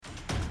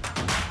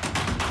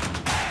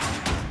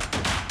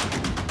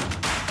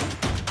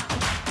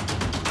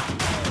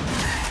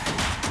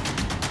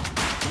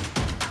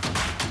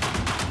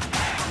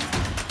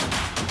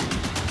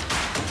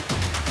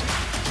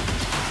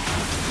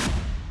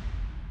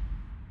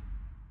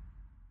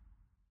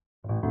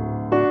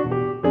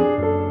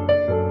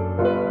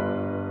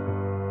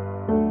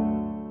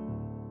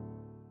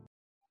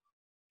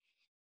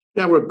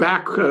Yeah, we're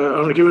back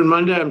on a given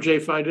Monday. I'm Jay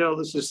Fidel.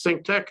 This is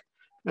Think Tech,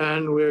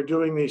 and we're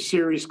doing the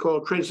series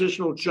called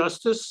Transitional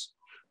Justice,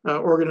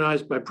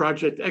 organized by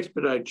Project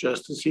Expedite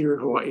Justice here at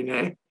Hawaii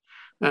NA.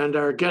 And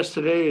our guest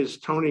today is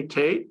Tony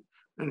Tate,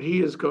 and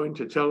he is going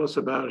to tell us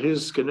about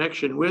his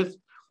connection with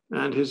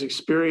and his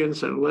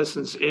experience and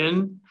lessons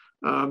in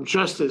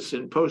justice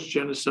in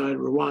post-genocide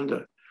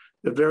Rwanda,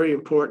 a very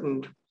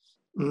important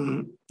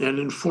and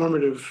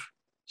informative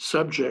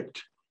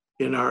subject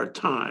in our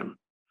time.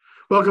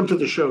 Welcome to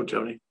the show,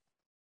 Tony.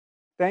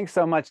 Thanks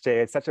so much, Jay.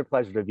 It's such a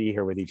pleasure to be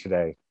here with you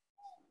today.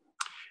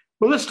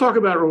 Well, let's talk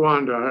about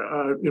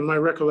Rwanda. In my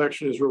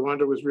recollection is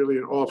Rwanda was really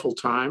an awful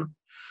time.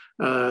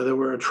 There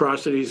were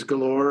atrocities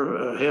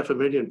galore.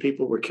 500,000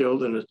 people were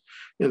killed in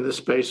the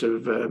space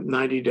of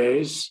 90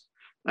 days.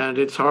 And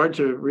it's hard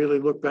to really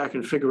look back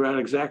and figure out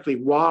exactly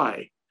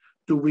why.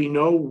 Do we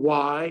know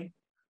why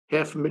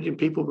 500,000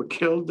 people were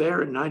killed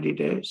there in 90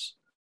 days?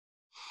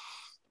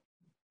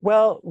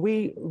 Well,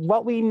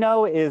 what we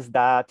know is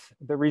that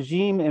the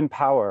regime in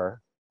power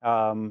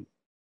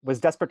was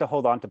desperate to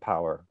hold on to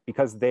power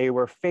because they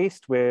were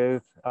faced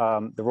with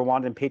the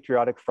Rwandan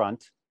Patriotic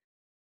Front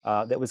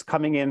that was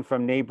coming in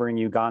from neighboring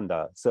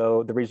Uganda.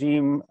 So the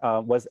regime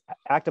was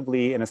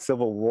actively in a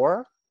civil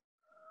war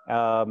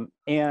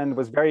and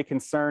was very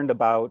concerned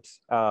about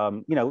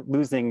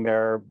losing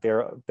their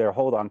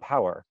hold on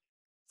power.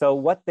 So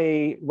what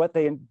they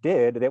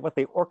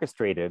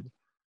orchestrated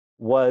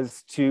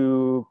was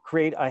to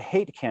create a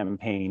hate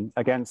campaign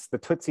against the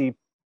Tutsi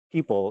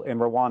people in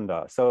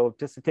Rwanda. So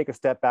just to take a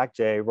step back,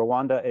 Jay,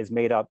 Rwanda is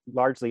made up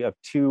largely of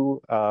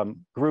two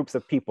groups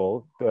of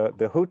people,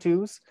 the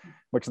Hutus,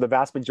 which are the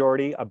vast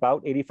majority,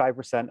 about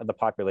 85% of the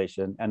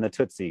population, and the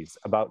Tutsis,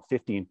 about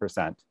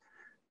 15%.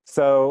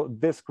 So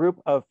this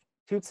group of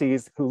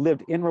Tutsis who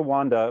lived in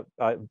Rwanda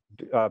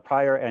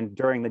prior and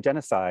during the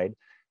genocide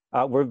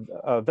were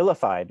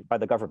vilified by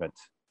the government.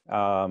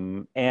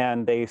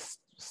 And they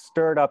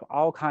stirred up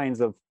all kinds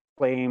of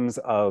flames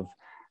of,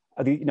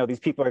 these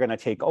people are going to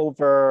take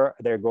over,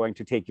 they're going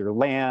to take your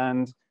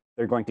land,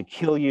 they're going to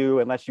kill you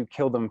unless you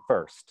kill them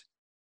first.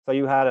 So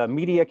you had a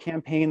media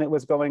campaign that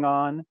was going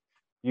on,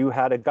 you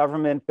had a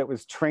government that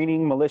was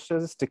training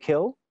militias to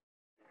kill,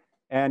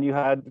 and you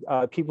had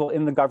people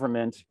in the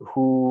government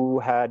who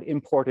had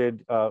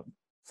imported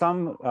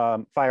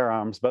some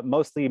firearms, but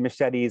mostly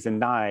machetes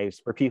and knives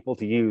for people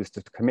to use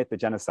to commit the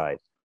genocide.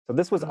 So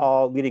this was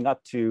all leading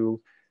up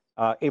to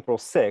April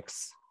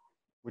 6th,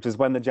 which is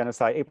when the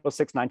genocide, April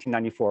 6,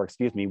 1994,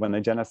 when the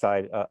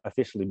genocide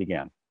officially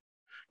began.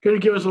 Can you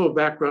give us a little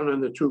background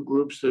on the two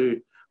groups,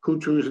 the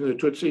Hutus and the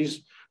Tutsis?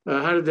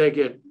 How did they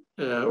get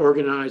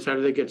organized? How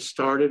did they get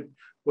started?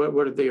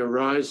 What did they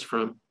arise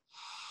from?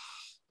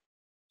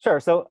 Sure.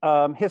 So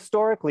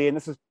historically, and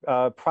this is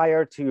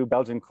prior to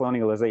Belgian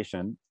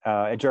colonialization,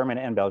 German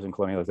and Belgian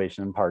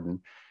colonialization,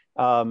 pardon,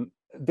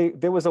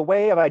 there was a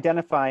way of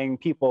identifying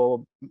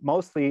people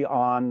mostly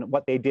on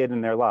what they did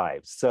in their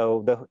lives.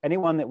 So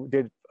anyone that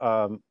did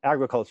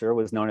agriculture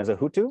was known as a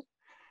Hutu,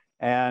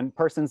 and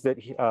persons that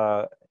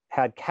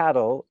had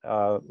cattle,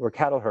 were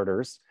cattle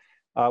herders,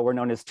 were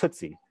known as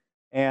Tutsi.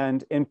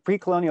 And in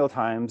pre-colonial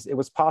times, it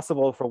was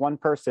possible for one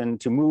person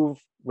to move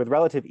with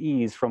relative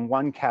ease from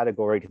one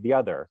category to the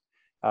other,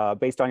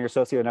 based on your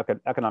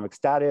socioeconomic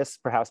status,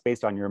 perhaps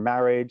based on your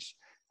marriage,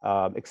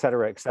 et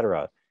cetera, et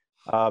cetera.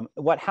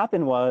 What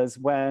happened was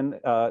when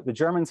the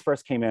Germans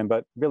first came in,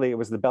 but really it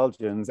was the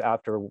Belgians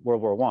after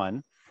World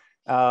War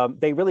I,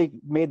 they really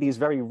made these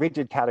very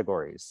rigid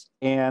categories,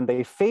 and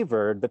they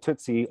favored the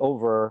Tutsi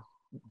over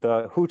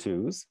the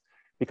Hutus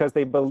because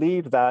they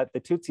believed that the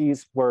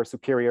Tutsis were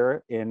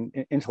superior in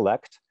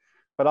intellect,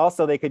 but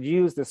also they could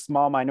use this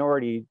small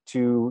minority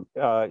to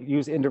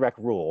use indirect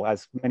rule,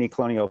 as many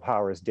colonial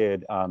powers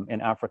did in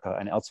Africa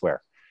and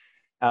elsewhere.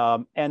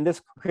 And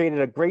this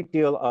created a great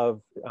deal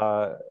of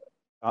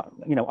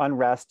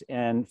unrest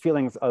and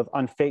feelings of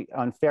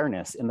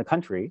unfairness in the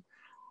country,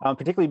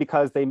 particularly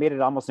because they made it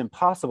almost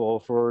impossible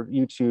for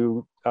you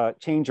to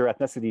change your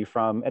ethnicity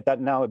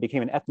now it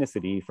became an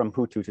ethnicity from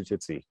Hutu to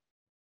Tutsi.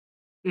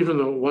 Even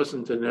though it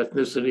wasn't an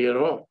ethnicity at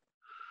all.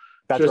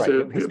 That's just right.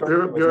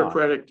 a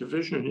bureaucratic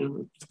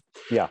division.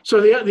 Yeah.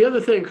 So the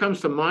other thing that comes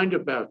to mind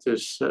about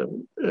this,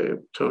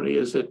 Tony,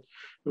 is that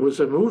there was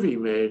a movie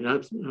made,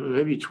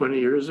 maybe 20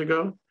 years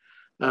ago.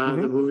 The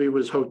movie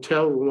was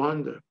Hotel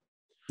Rwanda.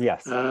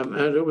 Yes.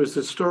 And it was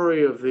the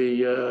story of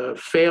the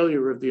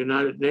failure of the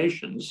United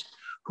Nations,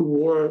 who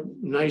wore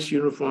nice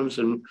uniforms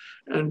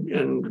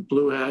and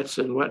blue hats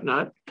and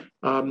whatnot,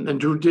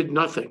 and who did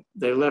nothing.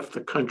 They left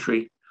the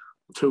country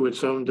to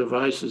its own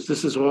devices.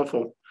 This is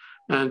awful.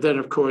 And then,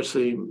 of course,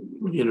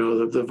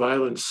 the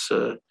violence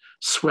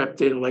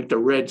swept in like the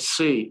Red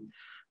Sea.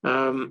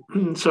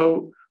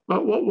 So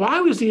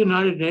why was the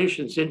United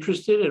Nations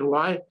interested, and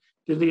why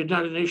did the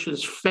United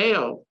Nations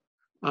fail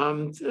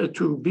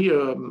to be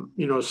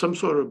some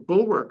sort of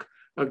bulwark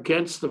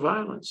against the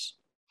violence?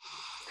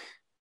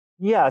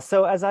 Yeah,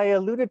 so as I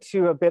alluded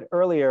to a bit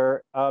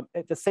earlier,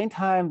 at the same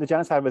time the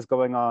genocide was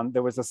going on,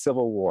 there was a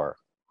civil war.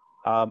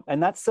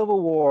 And that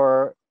civil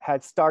war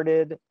had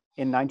started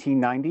in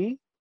 1990.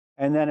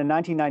 And then in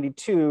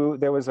 1992,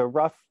 there was a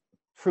rough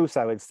truce,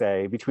 I would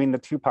say, between the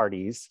two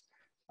parties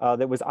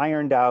that was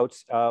ironed out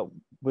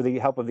with the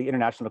help of the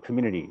international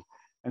community.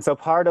 And so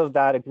part of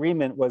that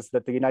agreement was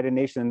that the United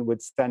Nations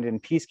would send in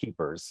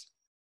peacekeepers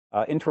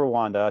into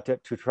Rwanda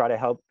to try to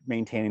help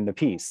maintain the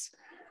peace.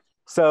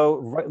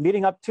 So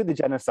leading up to the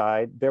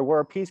genocide, there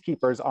were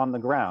peacekeepers on the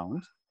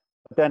ground.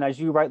 But then, as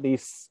you rightly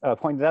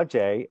pointed out,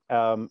 Jay,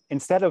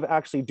 instead of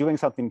actually doing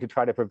something to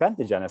try to prevent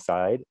the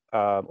genocide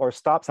or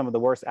stop some of the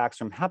worst acts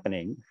from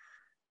happening,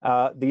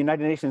 the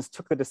United Nations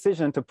took the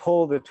decision to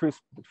pull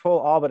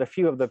all but a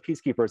few of the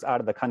peacekeepers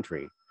out of the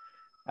country.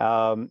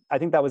 I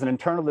think that was an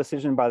internal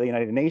decision by the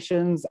United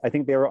Nations. I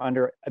think they were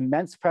under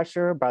immense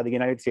pressure by the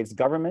United States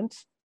government,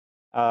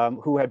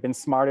 who had been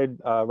smarted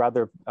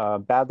rather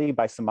badly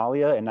by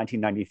Somalia in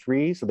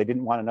 1993. So they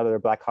didn't want another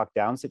Black Hawk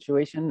Down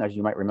situation, as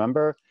you might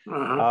remember.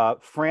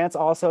 France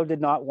also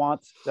did not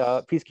want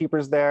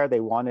peacekeepers there.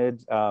 They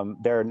wanted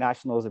their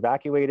nationals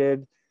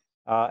evacuated,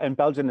 and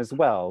Belgium as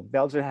well.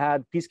 Belgium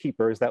had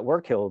peacekeepers that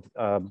were killed,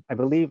 I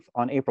believe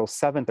on April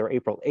 7th or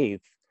April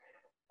 8th.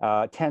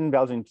 10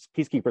 Belgian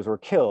peacekeepers were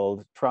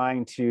killed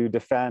trying to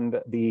defend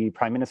the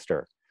prime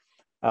minister.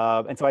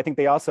 And so I think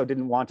they also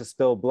didn't want to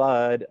spill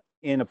blood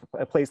in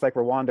a place like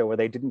Rwanda where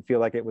they didn't feel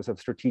like it was of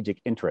strategic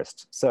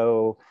interest.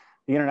 So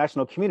the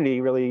international community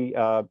really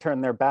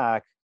turned their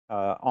back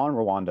on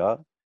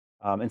Rwanda.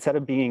 Instead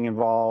of being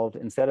involved,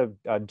 instead of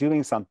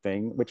doing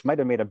something which might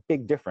have made a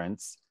big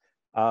difference,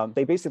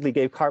 they basically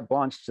gave carte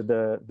blanche to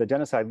the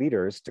genocide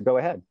leaders to go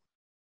ahead.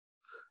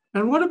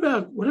 And what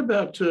about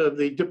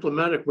the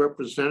diplomatic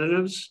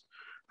representatives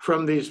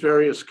from these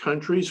various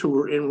countries who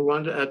were in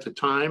Rwanda at the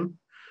time?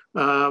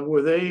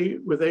 Were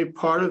they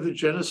part of the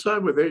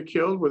genocide? Were they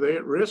killed? Were they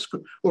at risk,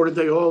 or did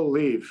they all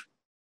leave?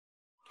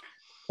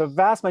 The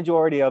vast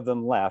majority of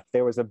them left.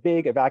 There was a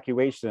big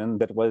evacuation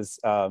that was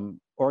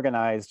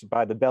organized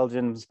by the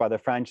Belgians, by the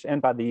French,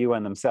 and by the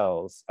UN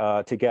themselves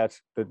to get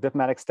the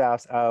diplomatic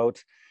staffs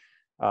out,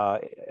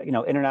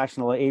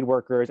 international aid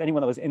workers,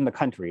 anyone that was in the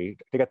country,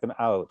 to get them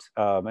out.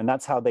 And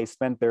that's how they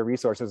spent their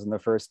resources in the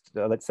first,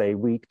 let's say,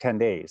 week, 10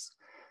 days.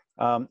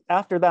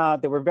 After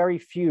that, there were very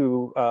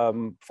few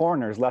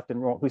foreigners left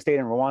who stayed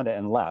in Rwanda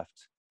and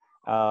left.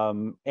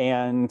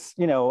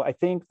 I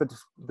think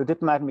the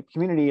diplomatic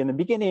community in the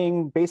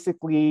beginning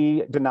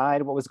basically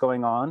denied what was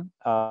going on,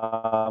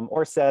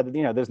 or said,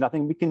 there's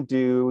nothing we can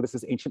do. This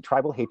is ancient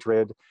tribal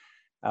hatred.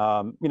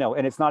 And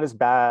it's not as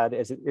bad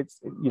as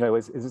it's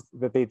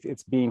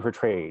being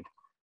portrayed.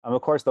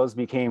 Of course, those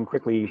became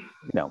quickly,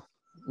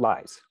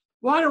 lies.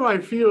 Why,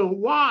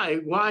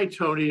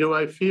 Tony, do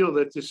I feel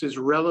that this is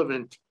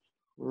relevant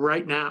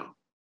right now?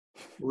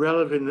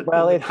 Relevant in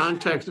the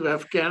context of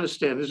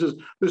Afghanistan.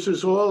 This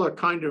is all a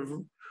kind of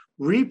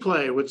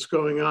replay of what's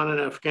going on in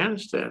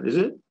Afghanistan, is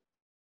it?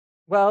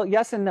 Well,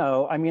 yes and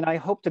no. I mean, I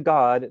hope to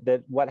God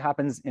that what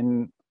happens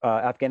in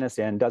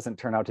Afghanistan doesn't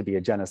turn out to be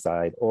a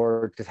genocide,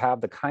 or to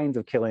have the kinds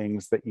of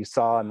killings that you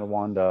saw in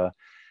Rwanda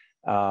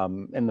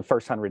in the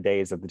first 100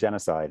 days of the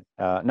genocide.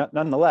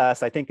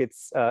 Nonetheless, I think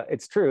it's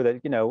true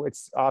that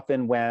it's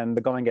often when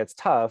the going gets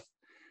tough,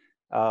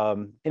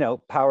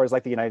 powers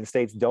like the United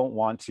States don't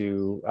want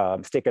to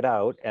stick it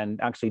out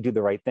and actually do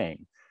the right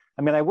thing.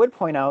 I mean, I would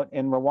point out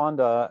in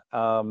Rwanda,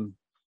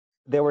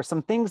 there were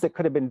some things that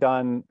could have been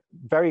done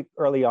very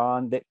early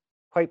on that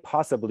quite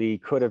possibly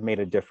could have made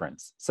a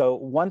difference. So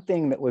one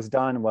thing that was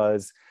done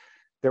was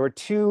there were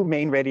two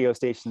main radio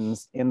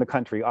stations in the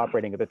country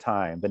operating at the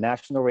time, the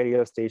national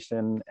radio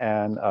station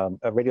and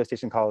a radio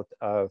station called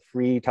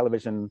Free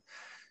Television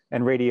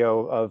and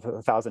Radio of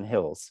 1,000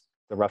 Hills,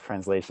 the rough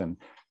translation.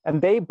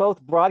 And they both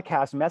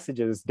broadcast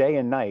messages day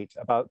and night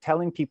about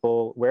telling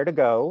people where to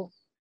go,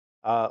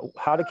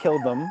 how to kill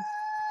them,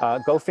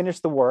 go finish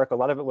the work. A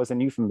lot of it was in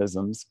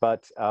euphemisms,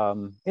 but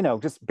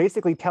just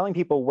basically telling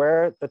people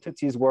where the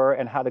Tutsis were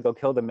and how to go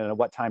kill them and at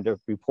what time to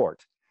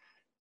report.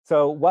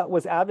 So what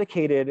was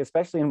advocated,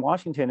 especially in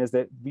Washington, is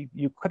that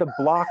you could have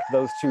blocked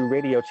those two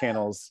radio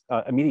channels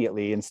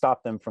immediately and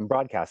stopped them from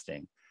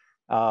broadcasting.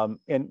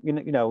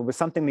 It was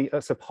something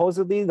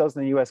supposedly those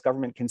in the U.S.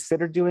 government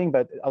considered doing,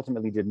 but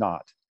ultimately did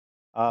not.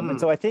 And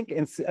so I think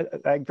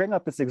I bring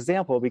up this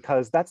example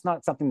because that's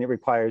not something that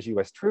requires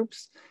U.S.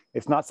 troops.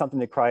 It's not something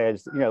that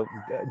requires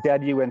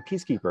dead UN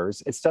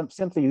peacekeepers. It's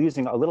simply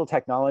using a little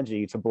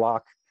technology to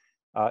block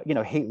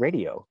hate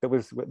radio that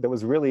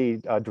was really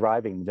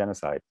driving the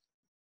genocide.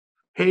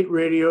 Hate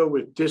radio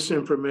with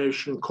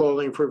disinformation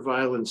calling for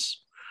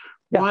violence.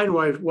 Yeah.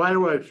 Why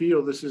do I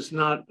feel this is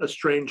not a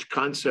strange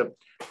concept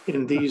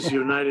in these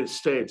United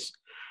States?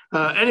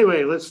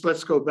 Anyway,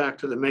 let's go back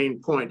to the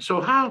main point.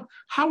 So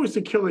how was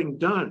the killing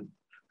done?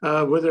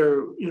 Were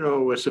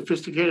there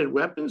sophisticated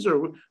weapons,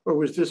 or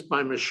was this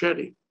by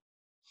machete?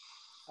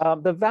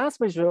 The vast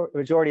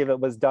majority of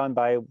it was done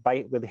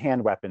with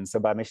hand weapons, so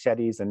by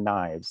machetes and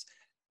knives.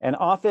 And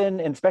often,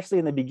 and especially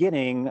in the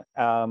beginning,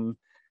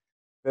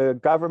 the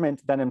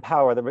government then in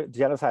power, the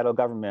genocidal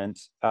government,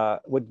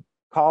 would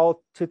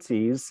call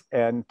Tutsis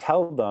and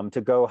tell them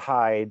to go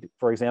hide,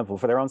 for example,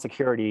 for their own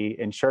security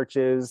in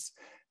churches,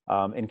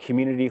 in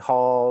community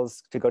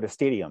halls, to go to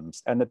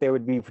stadiums, and that they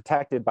would be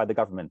protected by the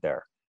government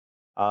there.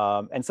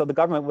 And so the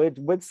government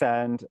would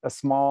send a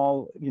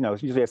small,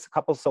 usually a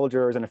couple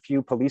soldiers and a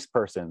few police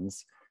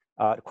persons,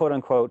 quote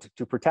unquote,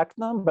 to protect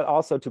them, but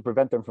also to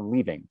prevent them from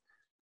leaving.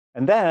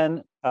 And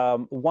then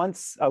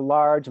once a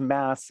large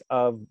mass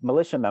of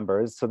militia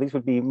members, so these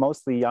would be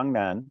mostly young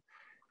men,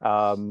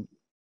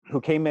 who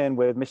came in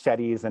with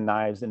machetes and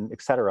knives and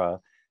et cetera,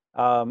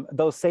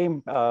 those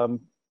same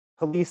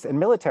police and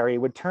military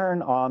would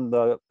turn on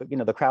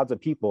the crowds of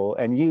people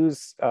and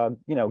use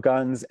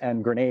guns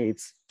and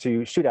grenades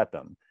to shoot at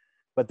them.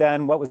 But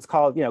then what was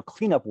called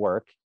cleanup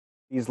work,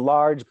 these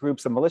large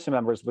groups of militia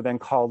members were then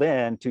called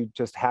in to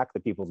just hack the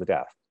people to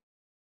death.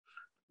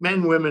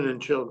 Men, women,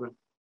 and children.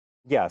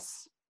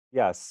 Yes,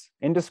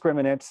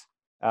 indiscriminate,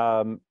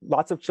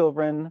 lots of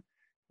children,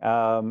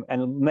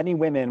 and many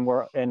women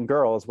and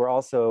girls were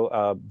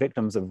also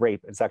victims of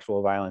rape and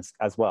sexual violence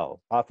as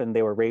well. Often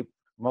they were raped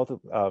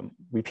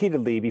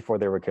repeatedly before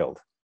they were killed.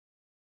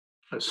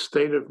 A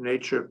state of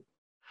nature,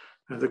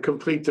 the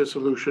complete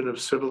dissolution of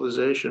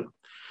civilization.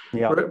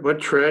 Yeah. What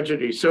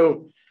tragedy.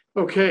 So,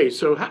 okay,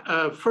 so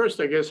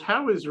first, I guess,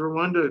 how is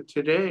Rwanda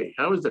today?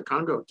 How is the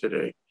Congo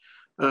today?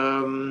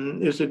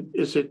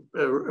 Is it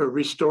a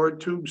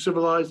restored to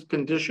civilized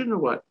condition or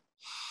what?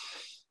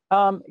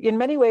 In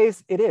many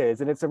ways, it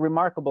is, and it's a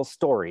remarkable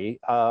story.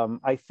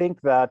 I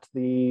think that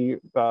the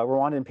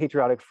Rwandan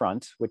Patriotic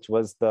Front, which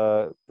was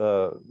the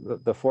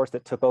force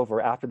that took over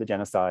after the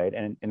genocide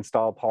and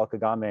installed Paul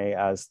Kagame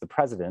as the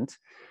president,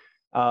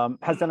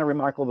 has done a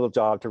remarkable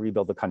job to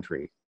rebuild the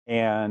country.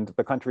 And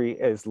the country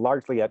is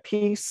largely at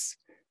peace.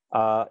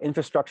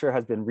 Infrastructure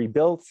has been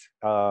rebuilt.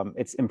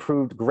 It's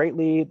improved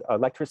greatly.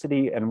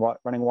 Electricity and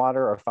running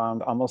water are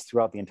found almost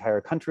throughout the entire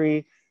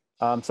country.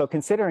 So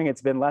considering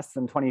it's been less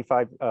than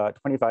 25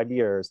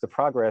 years, the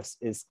progress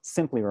is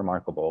simply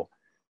remarkable.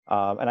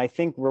 And I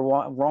think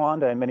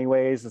Rwanda in many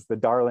ways is the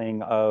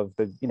darling of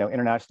the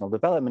international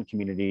development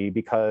community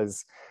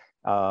because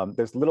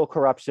there's little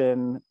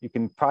corruption,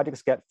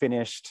 projects get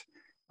finished,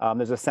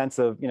 there's a sense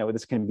of,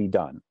 this can be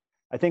done.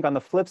 I think on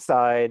the flip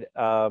side,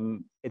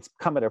 it's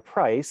come at a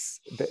price.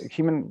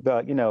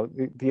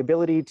 The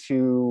ability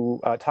to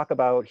talk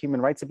about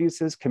human rights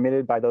abuses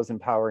committed by those in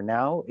power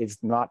now is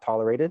not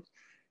tolerated.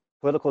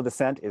 Political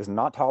dissent is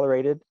not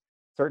tolerated.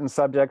 Certain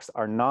subjects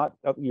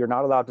you're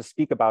not allowed to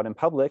speak about in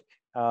public.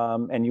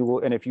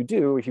 And if you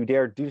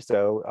dare do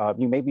so,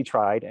 you may be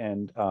tried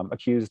and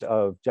accused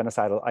of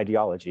genocidal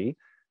ideology,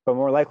 but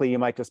more likely you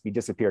might just be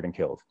disappeared and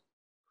killed.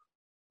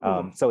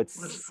 So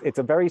it's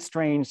a very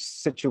strange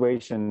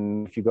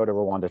situation if you go to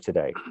Rwanda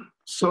today.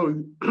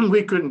 So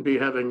we couldn't be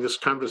having this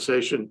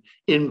conversation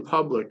in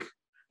public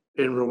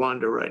in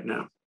Rwanda right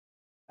now.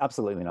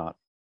 Absolutely not.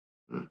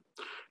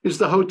 Is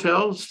the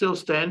hotel still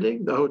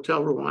standing, the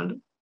Hotel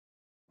Rwanda?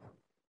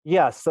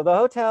 Yes, so the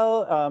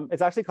hotel,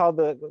 it's actually called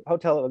the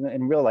hotel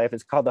in real life.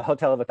 It's called the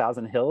Hotel of a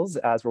Thousand Hills,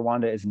 as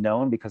Rwanda is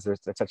known because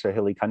it's such a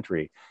hilly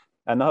country.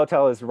 And the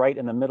hotel is right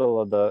in the middle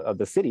of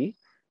the city.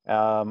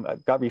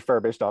 Got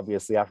refurbished,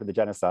 obviously, after the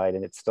genocide,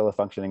 and it's still a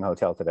functioning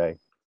hotel today.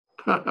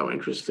 How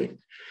interesting.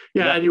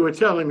 Yeah, and you were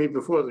telling me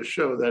before the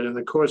show that in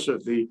the course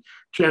of the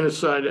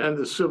genocide and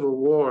the Civil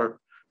War,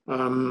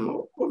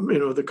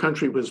 the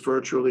country was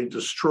virtually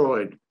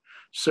destroyed,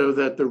 so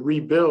that the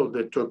rebuild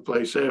that took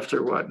place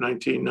after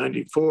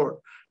 1994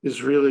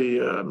 is really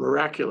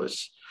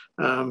miraculous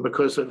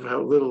because of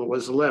how little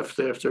was left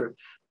after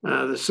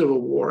the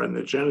Civil War and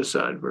the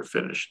genocide were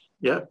finished.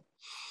 Yeah.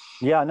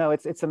 Yeah, no,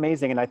 it's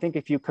amazing. And I think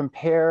if you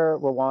compare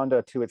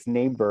Rwanda to its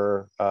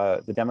neighbor,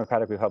 the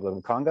Democratic Republic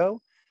of Congo,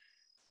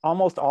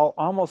 almost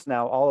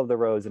now all of the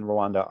roads in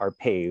Rwanda are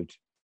paved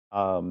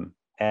and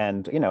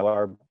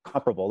are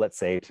comparable, let's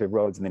say, to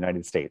roads in the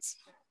United States.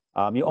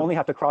 You only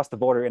have to cross the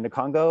border into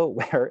Congo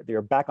where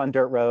you're back on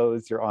dirt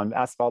roads, you're on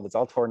asphalt that's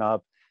all torn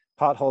up,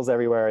 potholes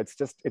everywhere. It's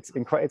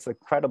an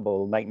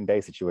incredible night and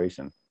day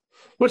situation.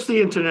 What's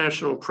the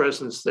international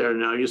presence there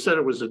now? You said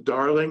it was a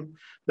darling.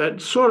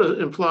 That sort of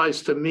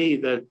implies to me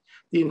that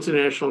the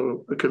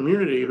international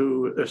community,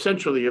 who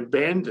essentially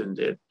abandoned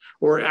it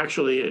or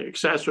actually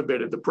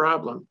exacerbated the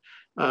problem,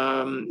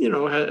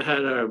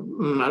 had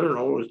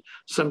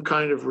some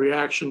kind of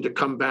reaction to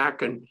come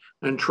back and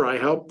try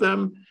help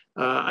them.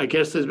 I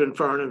guess there's been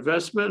foreign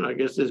investment. I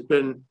guess there's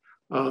been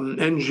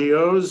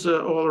NGOs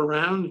all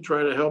around to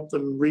try to help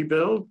them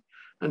rebuild.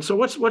 And so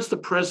what's the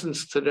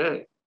presence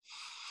today?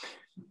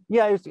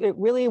 Yeah, it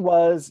really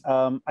was.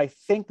 I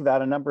think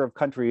that a number of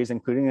countries,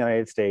 including the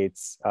United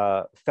States,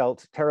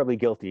 felt terribly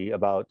guilty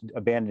about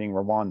abandoning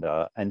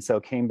Rwanda, and so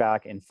came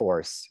back in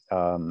force.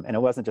 And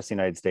it wasn't just the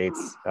United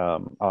States.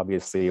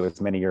 Obviously, it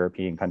was many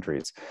European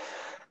countries.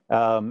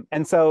 But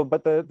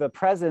the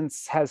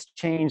presence has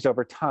changed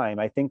over time.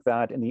 I think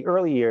that in the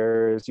early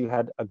years, you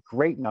had a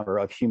great number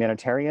of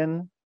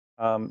humanitarian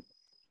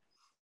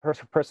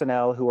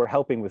personnel who were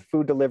helping with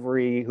food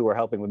delivery, who were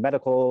helping with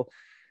medical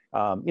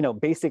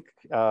basic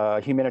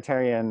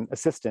humanitarian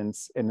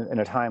assistance in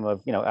a time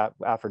of,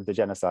 after the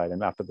genocide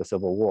and after the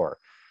Civil War.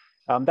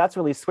 That's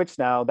really switched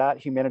now. That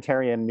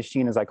humanitarian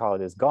machine, as I call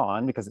it, is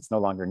gone because it's no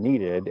longer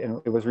needed,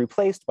 and it was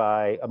replaced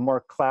by a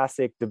more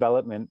classic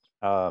development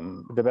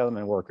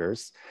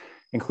workers,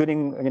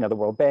 including the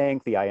World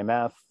Bank, the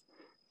IMF,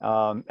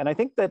 and I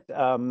think that to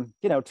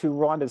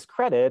Rwanda's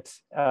credit,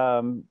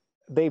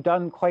 they've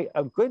done quite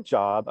a good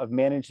job of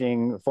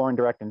managing foreign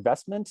direct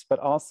investment, but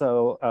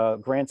also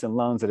grants and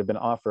loans that have been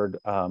offered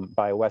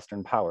by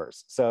Western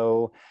powers.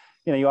 So,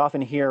 you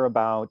often hear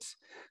about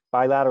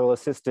bilateral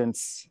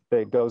assistance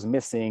that goes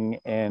missing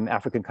in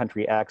African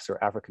country X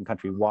or African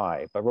country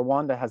Y, but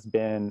Rwanda has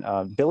been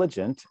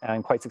diligent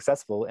and quite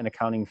successful in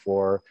accounting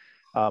for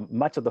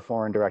much of the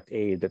foreign direct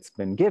aid that's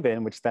been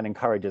given, which then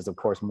encourages, of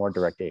course, more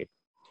direct aid.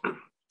 At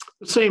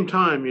the same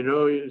time,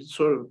 it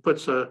sort of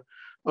puts a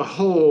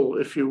hole,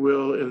 if you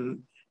will,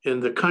 in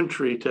the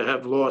country to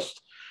have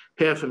lost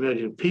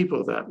 500,000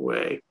 people that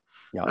way,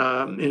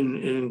 yeah.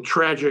 In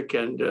tragic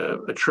and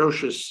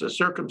atrocious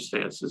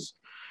circumstances.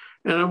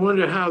 And I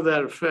wonder how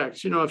that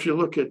affects, if you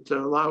look at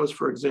Laos,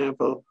 for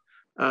example,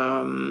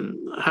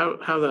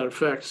 how that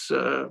affects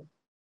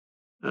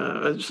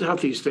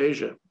Southeast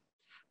Asia,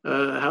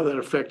 how that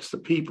affects the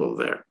people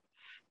there.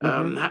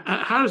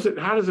 How does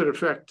it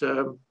affect,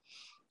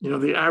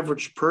 the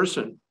average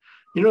person?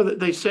 That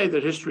they say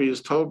that history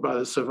is told by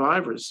the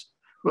survivors.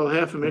 Well,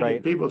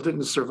 500,000 people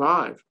didn't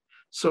survive.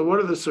 So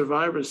what do the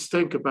survivors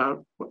think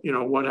about,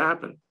 what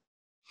happened?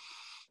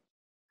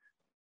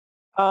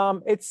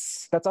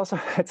 It's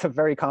a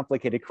very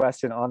complicated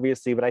question,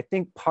 obviously, but I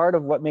think part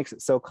of what makes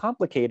it so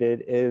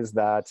complicated is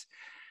that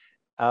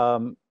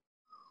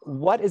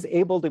what is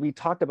able to be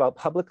talked about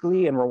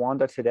publicly in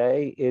Rwanda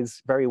today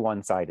is very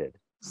one-sided.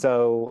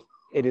 So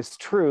it is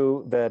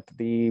true that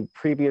the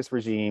previous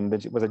regime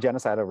was a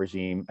genocidal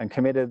regime and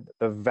committed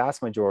the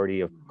vast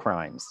majority of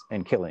crimes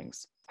and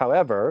killings.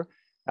 However,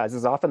 as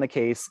is often the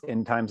case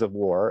in times of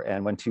war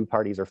and when two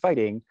parties are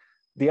fighting,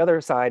 the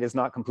other side is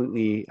not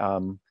completely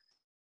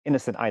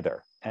innocent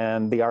either.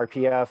 And the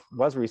RPF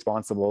was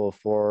responsible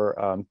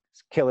for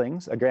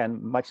killings,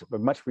 again, a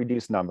much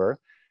reduced number.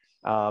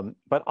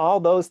 But all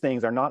those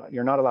things you're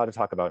not allowed to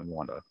talk about in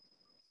Rwanda.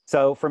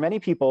 So for many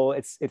people,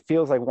 it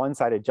feels like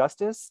one-sided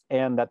justice,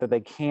 and that they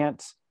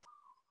can't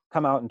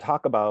come out and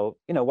talk about,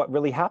 what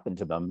really happened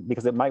to them,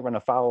 because it might run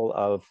afoul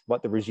of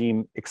what the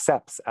regime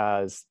accepts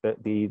as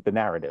the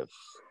narrative.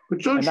 But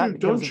don't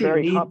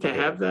you need to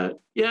have that?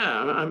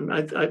 Yeah,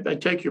 I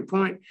take your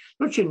point.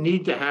 Don't you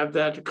need to have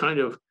that to kind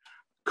of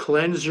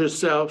cleanse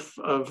yourself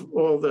of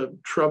all the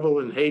trouble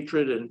and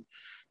hatred and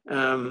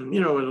what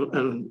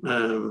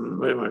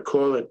do I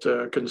call it?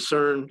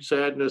 Concern,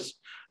 sadness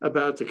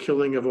about the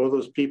killing of all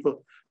those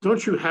people.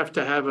 Don't you have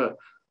to have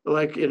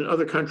like in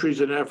other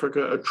countries in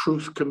Africa, a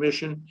truth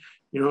commission?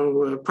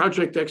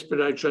 Project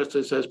Expedite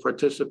Justice has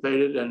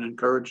participated and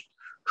encouraged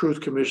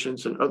truth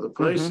commissions in other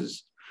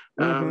places.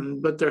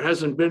 But there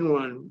hasn't been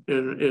one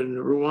in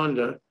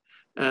Rwanda,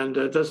 and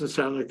it doesn't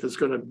sound like there's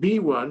going to be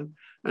one.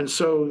 And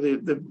so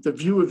the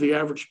view of the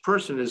average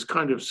person is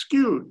kind of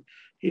skewed.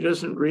 He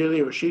doesn't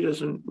really, or she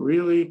doesn't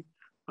really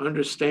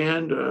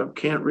understand,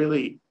 can't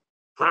really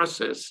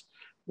process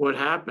what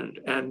happened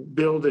and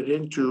build it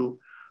into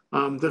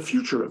the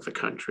future of the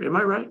country. Am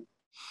I right?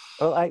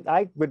 Well,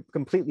 I would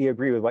completely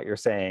agree with what you're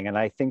saying. And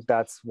I think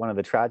that's one of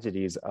the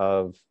tragedies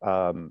of,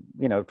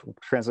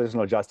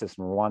 transitional justice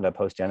in Rwanda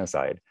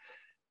post-genocide,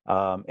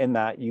 in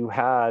that you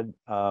had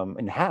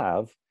and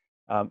have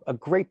a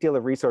great deal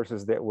of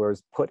resources that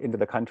was put into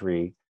the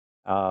country,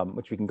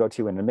 which we can go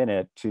to in a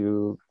minute,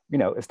 to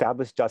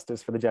establish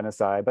justice for the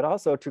genocide, but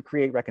also to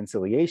create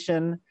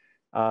reconciliation,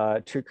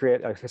 to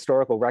create a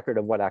historical record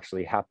of what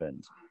actually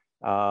happened.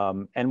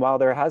 And while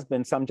there has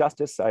been some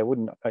justice, I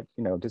wouldn't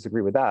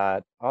disagree with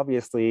that.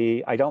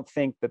 Obviously, I don't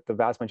think that the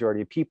vast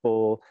majority of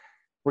people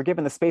were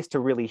given the space to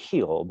really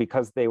heal,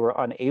 because they were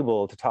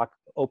unable to talk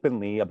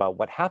openly about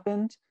what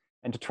happened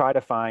and to try to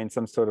find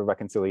some sort of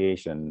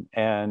reconciliation.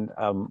 And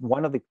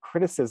one of the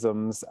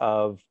criticisms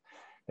of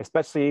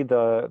especially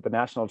the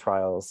national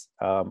trials,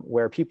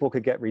 where people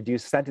could get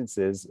reduced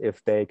sentences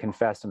if they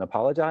confessed and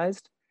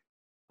apologized,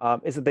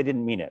 is that they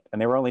didn't mean it.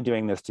 And they were only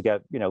doing this to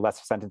get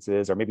less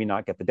sentences or maybe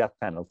not get the death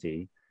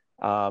penalty.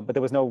 But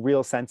there was no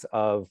real sense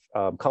of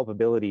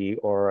culpability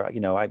or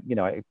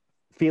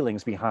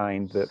feelings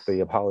behind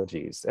the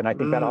apologies. And I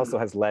think that also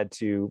has led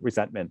to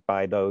resentment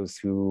by those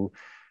who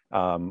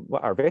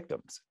are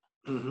victims.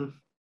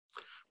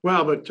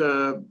 Well, but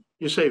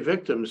you say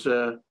victims.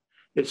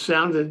 It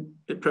sounded,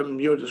 from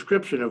your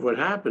description of what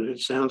happened, it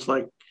sounds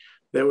like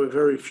there were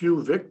very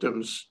few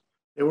victims.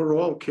 They were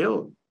all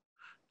killed.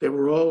 They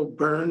were all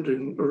burned,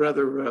 and or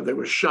rather, they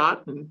were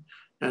shot and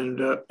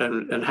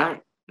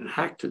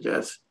hacked to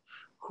death.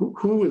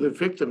 Who were the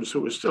victims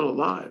who were still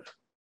alive?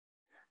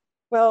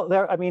 Well,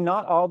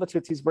 not all the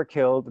Tutsis were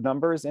killed. The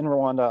numbers in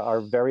Rwanda are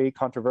very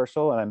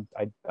controversial, and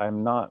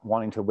I'm not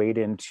wanting to wade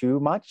in too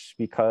much,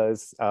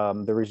 because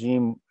the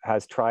regime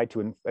has tried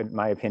to, in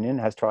my opinion,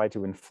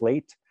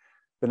 inflate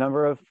the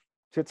number of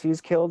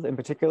Tutsis killed in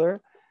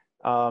particular.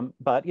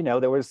 But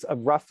there was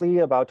roughly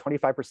about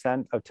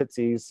 25% of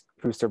Tutsis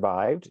who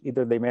survived.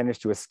 Either they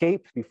managed to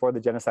escape before the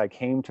genocide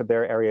came to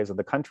their areas of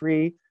the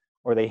country,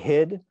 or they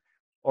hid,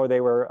 or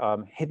they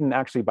were hidden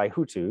actually by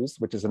Hutus,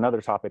 which is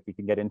another topic we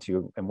can get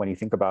into and when you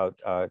think about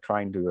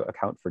trying to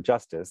account for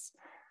justice.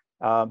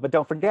 But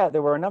don't forget,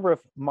 there were a number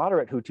of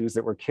moderate Hutus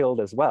that were killed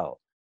as well.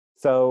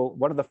 So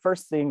one of the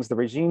first things the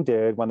regime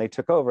did when they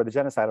took over, the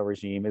genocidal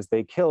regime, is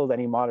they killed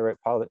any moderate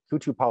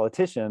Hutu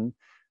politician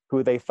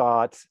who they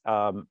thought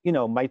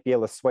might be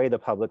able to sway the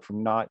public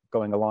from not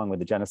going along with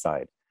the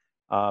genocide.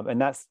 And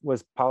that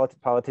was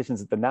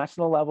politicians at the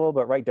national level,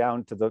 but right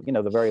down to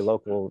the very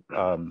local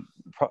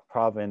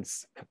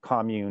province,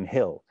 commune,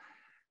 hill.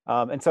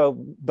 And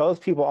so those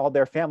people, all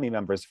their family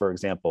members, for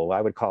example,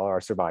 I would call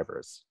our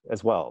survivors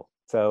as well.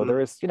 So there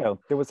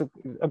was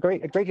a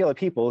great deal of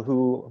people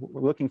who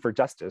were looking for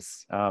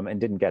justice and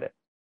didn't get it.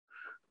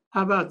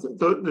 How about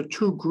the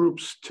two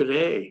groups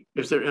today?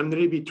 Is there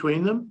enmity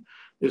between them?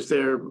 Is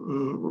there,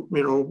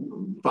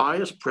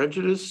 bias,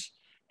 prejudice,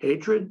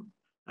 hatred?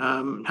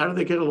 How do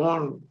they get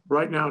along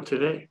right now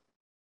today?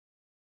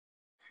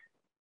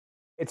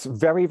 It's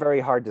very, very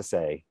hard to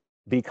say,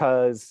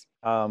 because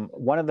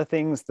one of the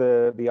things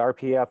the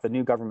RPF, the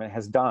new government,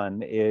 has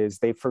done is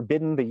they've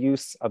forbidden the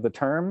use of the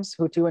terms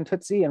Hutu and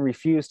Tutsi and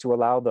refused to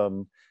allow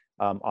them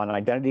on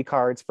identity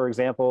cards, for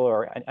example,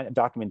 or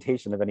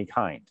documentation of any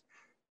kind.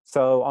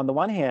 So on the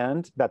one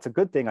hand, that's a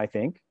good thing, I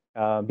think,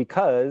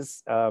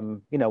 because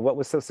what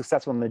was so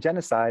successful in the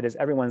genocide is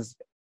everyone's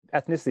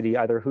ethnicity,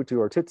 either Hutu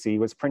or Tutsi,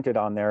 was printed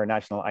on their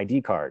national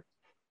ID card.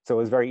 So it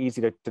was very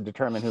easy to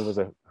determine who was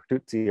a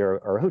Tutsi or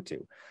a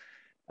Hutu.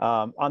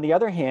 On the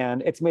other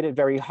hand, it's made it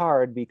very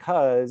hard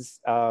because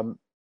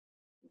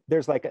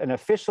there's like an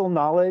official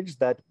knowledge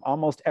that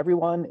almost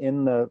everyone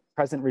in the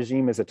present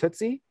regime is a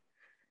Tutsi.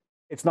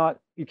 It's not,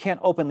 you can't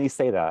openly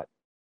say that.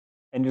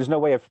 And there's no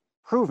way of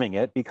proving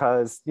it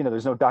because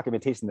there's no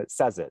documentation that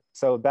says it.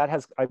 So that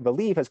has, I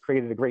believe, has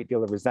created a great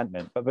deal of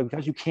resentment. But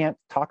because you can't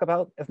talk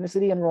about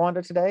ethnicity in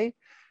Rwanda today,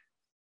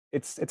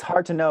 it's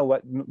hard to know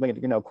what,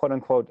 quote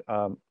unquote,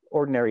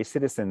 ordinary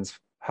citizens,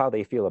 how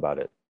they feel about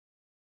it.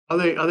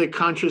 Are they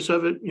conscious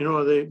of it?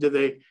 Do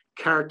they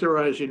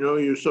characterize,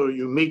 so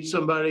you meet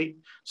somebody,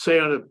 say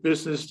on a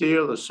business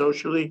deal or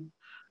socially,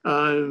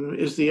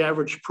 is the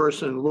average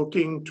person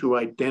looking to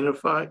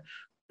identify,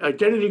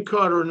 identity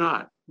card or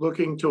not,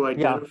 looking to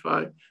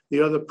identify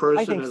the other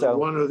person as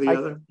one or the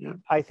other? Yeah,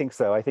 I think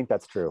so. I think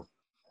that's true.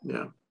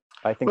 Yeah.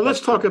 I think. Well, let's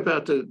talk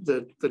about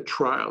the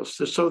trials.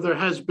 So there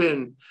has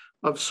been,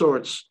 of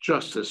sorts,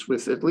 justice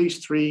with at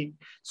least 3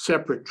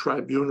 separate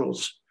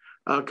tribunals.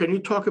 Can you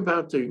talk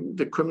about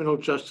the criminal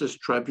justice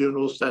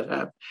tribunals that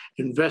have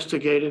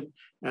investigated,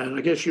 and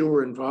I guess you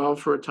were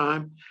involved for a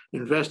time,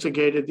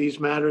 investigated these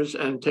matters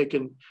and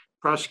taken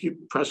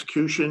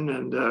prosecution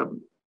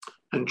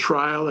and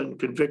trial and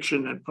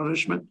conviction and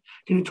punishment?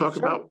 Can you talk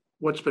about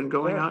what's been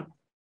going on?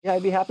 Yeah,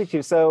 I'd be happy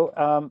to. So,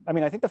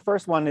 I think the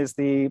first one is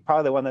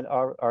probably the one that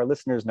our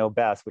listeners know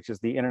best, which is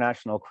the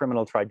International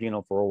Criminal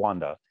Tribunal for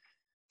Rwanda.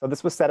 So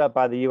this was set up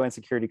by the UN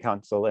Security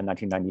Council in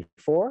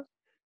 1994.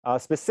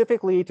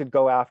 Specifically to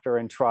go after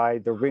and try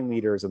the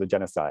ringleaders of the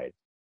genocide.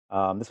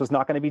 This was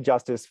not going to be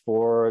justice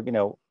for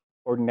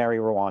ordinary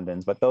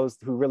Rwandans, but those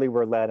who really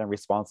were led and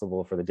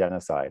responsible for the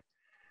genocide.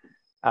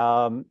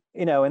 In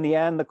the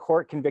end, the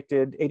court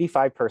convicted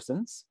 85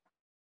 persons,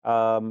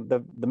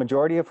 the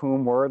majority of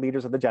whom were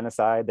leaders of the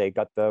genocide. They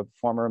got the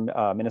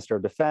former Minister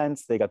of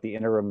Defense, they got the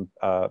interim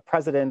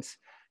president,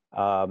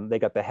 they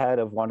got the head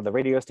of one of the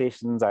radio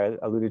stations I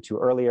alluded to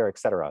earlier, et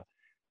cetera.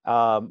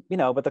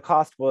 But the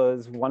cost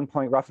was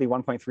roughly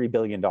 $1.3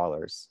 billion.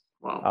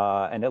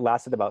 Wow. And it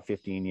lasted about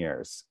 15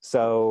 years.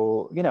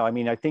 So,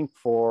 I think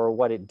for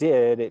what it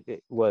did,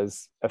 it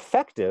was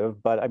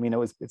effective, but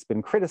it's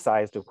been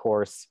criticized, of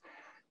course,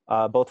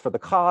 both for the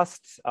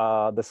cost,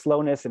 the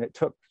slowness, and it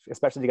took,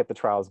 especially to get the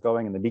trials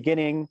going in the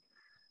beginning,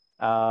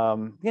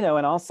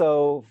 and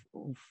also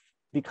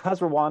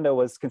because Rwanda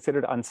was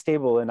considered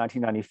unstable in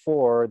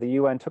 1994, the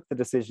UN took the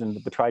decision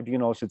that the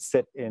tribunal should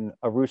sit in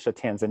Arusha,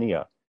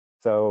 Tanzania.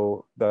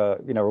 So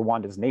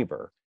Rwanda's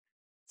neighbor.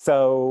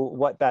 So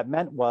what that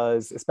meant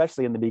was,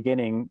 especially in the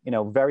beginning,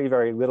 very,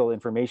 very little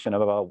information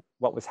about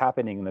what was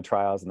happening in the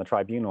trials and the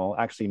tribunal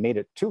actually made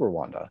it to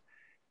Rwanda,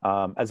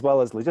 as well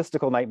as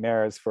logistical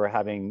nightmares for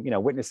having,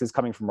 witnesses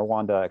coming from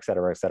Rwanda, et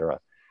cetera, et cetera.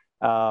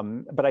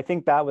 But I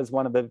think that was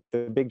one of the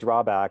big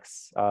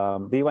drawbacks.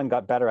 The UN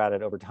got better at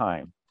it over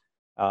time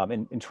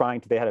in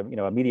trying to, they had a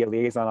media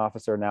liaison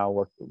officer now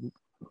working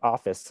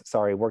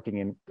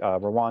in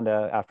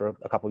Rwanda after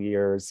a couple of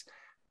years,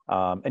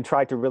 and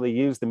tried to really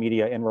use the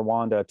media in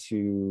Rwanda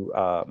to,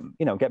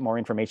 get more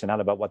information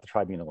out about what the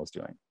tribunal was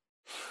doing.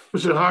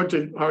 Was it hard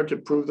to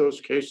prove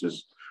those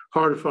cases?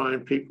 Hard to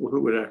find people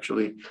who would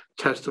actually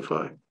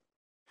testify?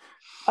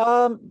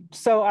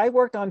 So I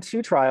worked on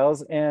 2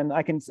 trials, and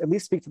I can at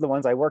least speak to the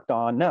ones I worked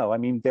on. No,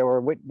 there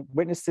were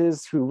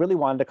witnesses who really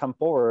wanted to come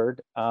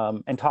forward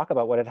and talk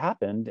about what had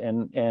happened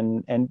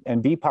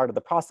and be part of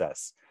the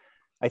process.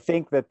 I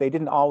think that they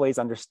didn't always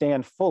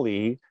understand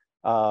fully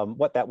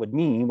what that would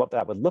mean, what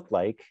that would look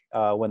like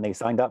when they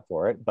signed up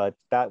for it. But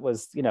that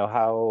was,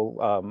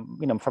 how,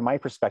 from my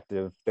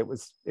perspective, it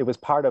was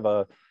part of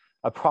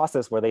a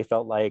process where they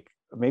felt like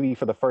maybe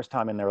for the first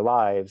time in their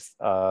lives,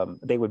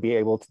 they would be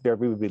able to,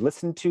 we would be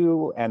listened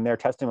to, and their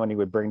testimony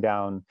would bring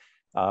down,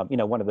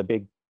 one of the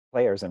big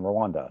players in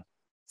Rwanda.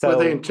 So,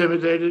 were they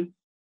intimidated?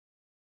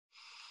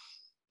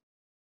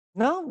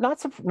 No, not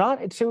to my,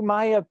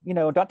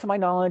 not to my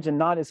knowledge, and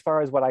not as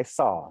far as what I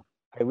saw.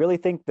 I really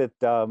think that,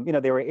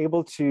 they were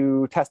able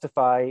to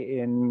testify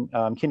in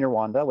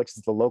Kinyarwanda, which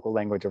is the local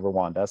language of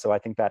Rwanda. So I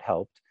think that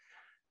helped.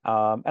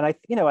 And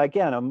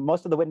again,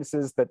 most of the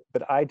witnesses that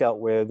I dealt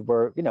with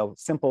were,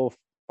 simple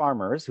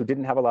farmers who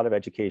didn't have a lot of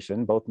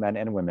education, both men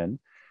and women.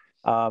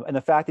 And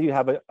the fact that you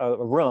have a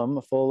room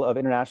full of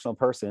international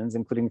persons,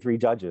 including 3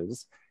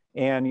 judges,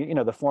 and,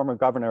 the former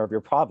governor of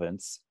your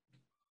province,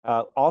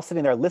 all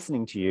sitting there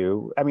listening to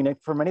you. I mean,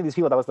 for many of these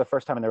people, that was the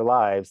first time in their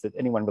lives that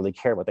anyone really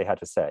cared what they had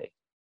to say.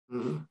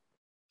 Mm-hmm.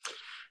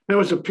 There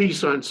was a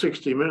piece on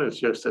 60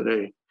 Minutes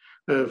yesterday,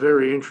 a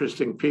very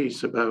interesting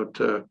piece about,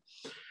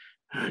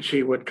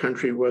 what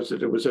country was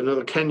it? It was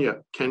another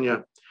Kenya.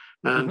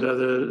 And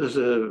there's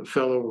a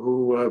fellow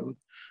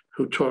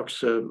who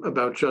talks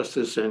about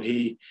justice, and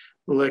he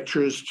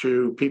lectures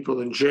to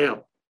people in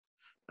jail.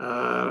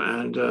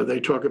 And they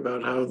talk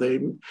about how they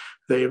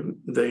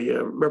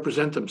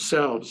represent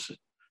themselves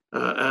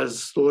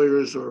as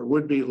lawyers or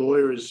would-be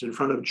lawyers in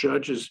front of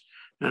judges,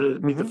 and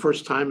it'd be the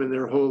first time in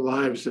their whole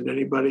lives that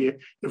anybody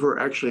ever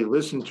actually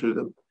listened to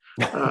them.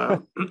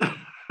 No,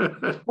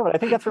 but I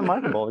think that's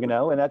remarkable,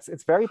 and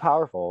it's very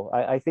powerful.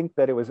 I think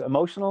that it was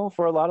emotional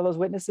for a lot of those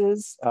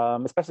witnesses,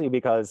 especially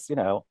because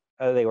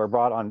they were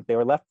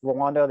left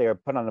Rwanda, they were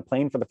put on a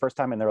plane for the first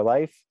time in their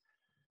life.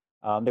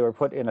 They were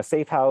put in a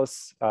safe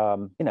house,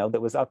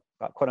 that was up,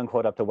 quote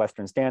unquote, up to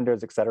Western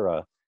standards, et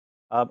cetera.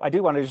 I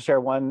do want to share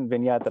one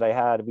vignette that I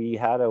had. We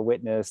had a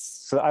witness.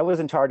 So I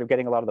was in charge of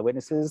getting a lot of the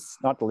witnesses,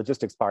 not the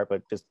logistics part,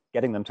 but just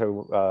getting them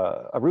to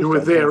Arusha. You were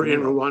there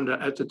in Rwanda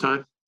at the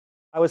time?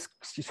 I was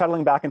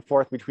shuttling back and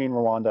forth between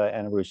Rwanda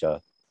and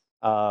Arusha.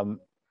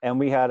 And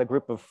we had a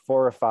group of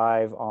 4 or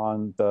 5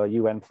 on the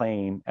UN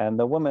plane, and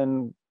the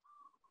woman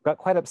got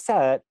quite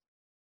upset.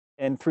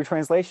 And through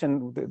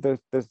translation, the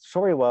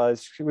story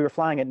was we were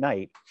flying at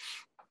night,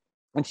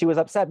 and she was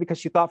upset because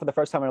she thought for the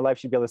first time in her life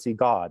she'd be able to see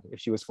God if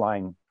she was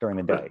flying during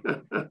the day.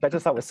 I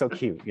just thought was so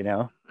cute,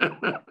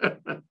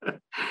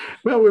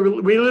 Well,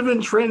 we live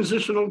in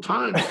transitional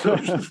times,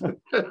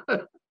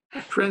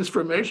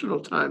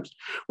 transformational times.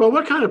 Well,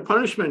 what kind of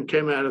punishment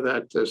came out of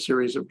that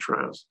series of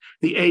trials?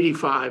 The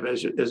 85,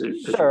 as you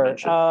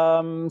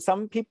mentioned.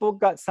 Some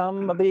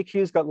of the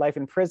accused got life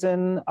in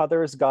prison.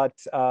 Others got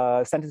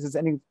sentences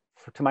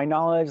to my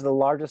knowledge, the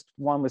largest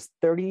one was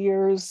 30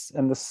 years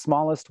and the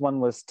smallest one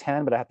was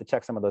 10, but I have to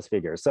check some of those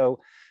figures. So,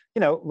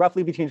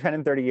 roughly between 10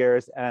 and 30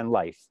 years and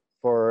life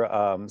for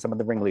some of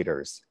the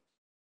ringleaders.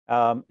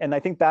 And I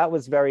think that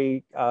was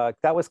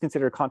that was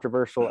considered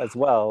controversial as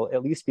well,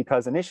 at least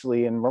because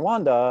initially in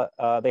Rwanda,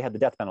 they had the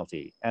death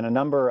penalty, and a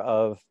number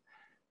of,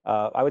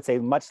 I would say,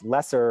 much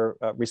lesser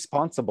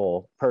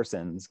responsible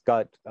persons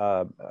got,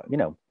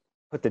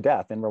 put to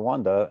death in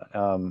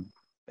Rwanda,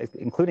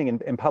 including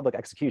in public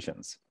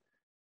executions.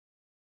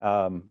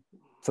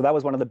 So that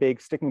was one of the big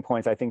sticking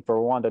points, I think, for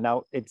Rwanda.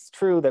 Now, it's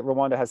true that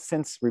Rwanda has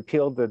since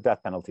repealed the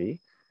death penalty.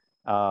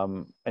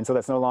 And so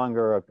that's no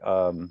longer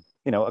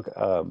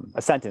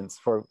a sentence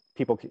for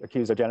people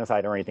accused of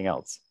genocide or anything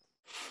else.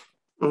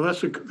 Well,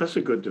 that's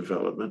a good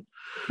development.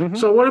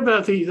 So what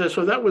about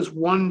so that was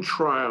one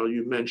trial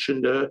you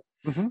mentioned, the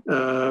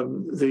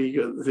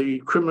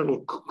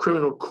criminal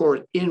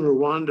court in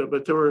Rwanda,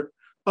 but there were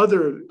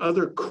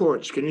other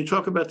courts. Can you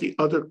talk about the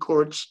other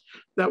courts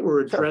that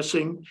were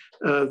addressing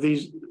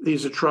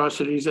these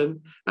atrocities,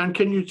 and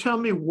can you tell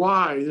me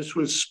why this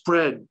was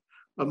spread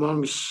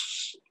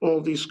amongst all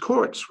these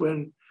courts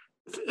when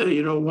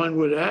one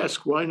would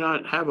ask, why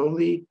not have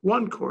only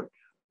one court?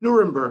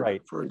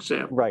 Nuremberg, for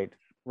example.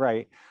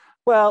 Right.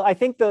 Well, I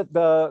think that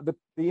the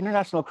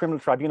International Criminal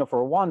Tribunal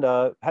for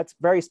Rwanda had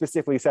very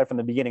specifically said from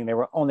the beginning they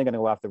were only going to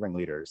go after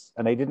ringleaders,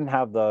 and they didn't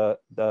have the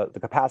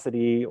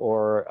capacity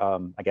or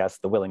I guess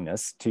the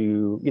willingness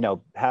to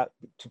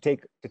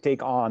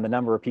take on the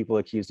number of people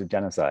accused of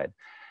genocide.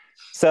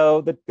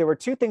 So there were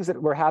 2 things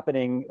that were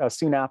happening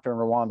soon after in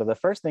Rwanda. The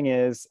first thing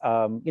is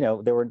there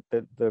were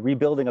the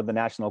rebuilding of the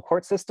national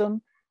court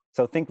system.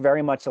 So think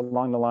very much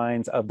along the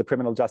lines of the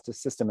criminal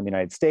justice system in the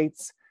United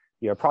States.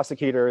 You have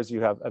prosecutors,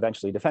 you have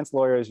eventually defense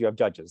lawyers, you have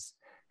judges.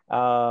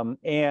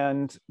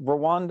 And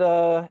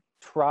Rwanda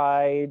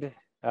tried,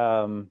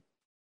 I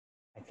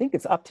think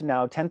it's up to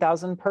now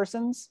 10,000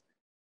 persons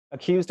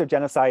accused of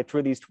genocide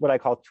through these, what I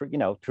call,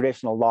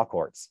 traditional law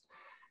courts.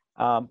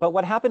 But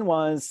what happened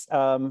was,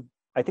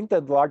 I think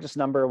the largest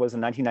number was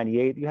in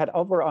 1998. You had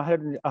over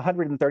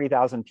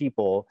 130,000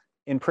 people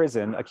in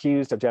prison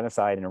accused of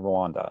genocide in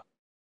Rwanda.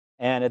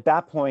 And at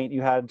that point,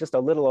 you had just a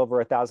little over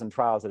 1,000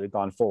 trials that had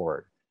gone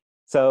forward.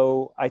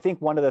 So I think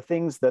one of the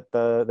things that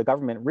the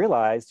government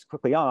realized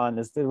quickly on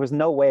is there was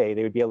no way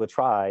they would be able to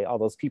try all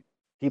those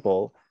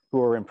people who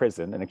were in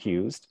prison and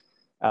accused.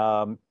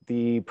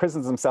 The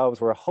prisons themselves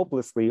were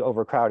hopelessly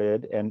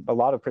overcrowded, and a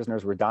lot of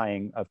prisoners were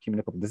dying of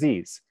communicable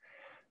disease.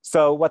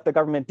 So what the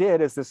government did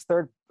is this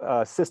third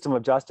system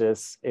of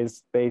justice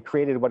is they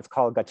created what's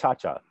called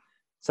gacaca.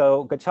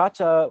 So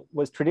gacaca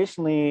was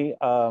traditionally,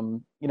 a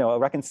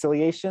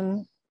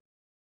reconciliation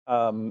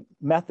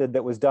method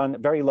that was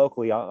done very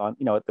locally on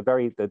at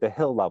the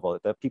hill level,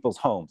 at the people's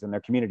homes and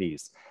their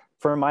communities,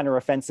 for minor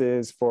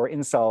offenses, for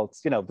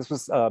insults. This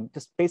was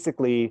just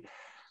basically,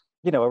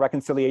 a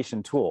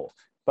reconciliation tool.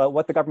 But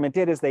what the government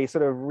did is they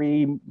sort of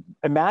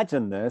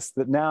reimagined this,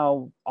 that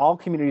now all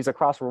communities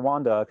across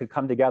Rwanda could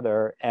come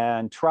together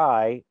and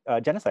try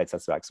genocide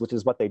suspects, which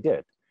is what they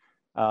did.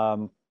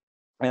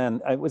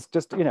 And it was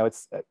just,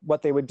 it's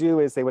what they would do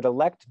is they would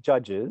elect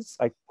judges,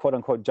 like quote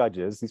unquote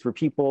judges. These were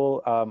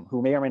people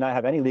who may or may not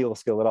have any legal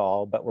skill at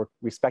all, but were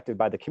respected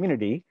by the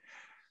community,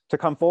 to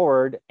come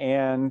forward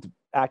and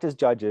act as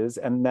judges.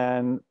 And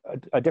then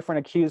a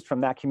different accused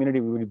from that community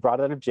would be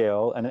brought out of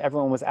jail, and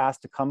everyone was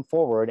asked to come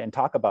forward and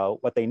talk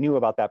about what they knew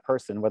about that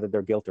person, whether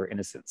they're guilt or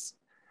innocence.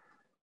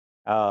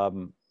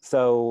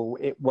 So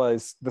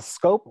the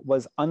scope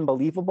was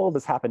unbelievable.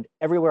 This happened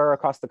everywhere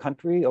across the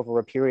country over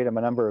a period of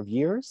a number of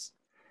years.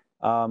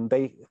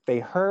 They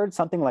heard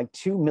something like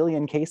 2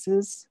 million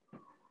cases.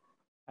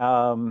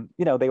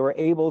 They were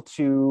able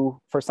to,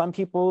 for some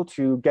people,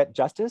 to get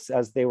justice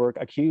as they were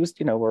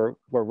accused, were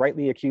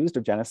rightly accused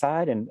of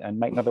genocide and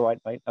might otherwise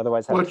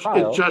have a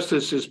trial.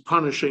 Justice is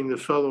punishing the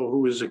fellow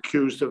who is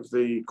accused of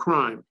the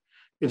crime.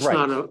 It's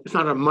right.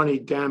 not a money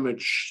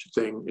damage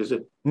thing, is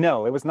it?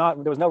 No, it was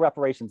not. There was no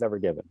reparations ever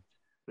given.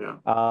 Yeah.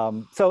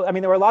 So I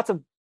mean, there were lots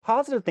of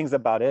positive things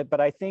about it, but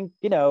I think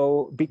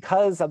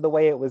because of the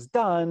way it was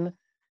done,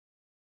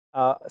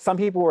 some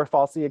people were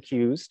falsely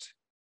accused.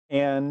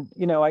 And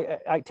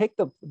I take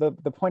the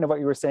point of what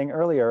you were saying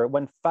earlier.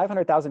 When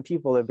 500,000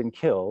 people have been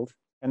killed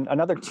and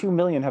another 2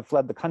 million have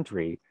fled the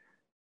country,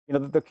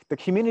 the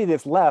community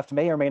that's left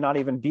may or may not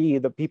even be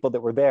the people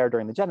that were there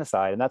during the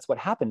genocide. And that's what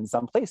happened in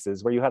some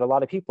places where you had a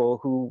lot of people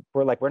who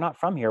were like, we're not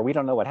from here, we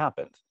don't know what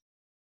happened.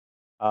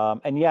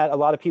 And yet a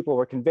lot of people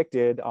were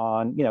convicted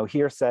on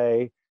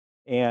hearsay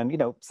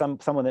and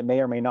someone that may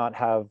or may not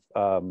have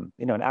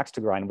an axe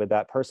to grind with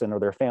that person or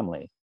their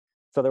family.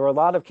 So there were a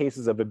lot of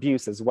cases of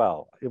abuse as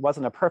well. It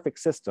wasn't a perfect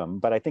system,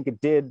 but I think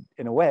it did,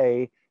 in a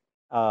way,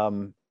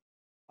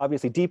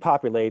 obviously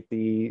depopulate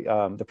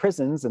the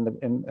prisons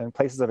and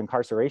places of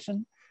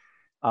incarceration.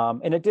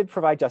 And it did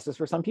provide justice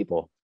for some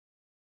people.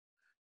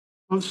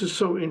 Well, this is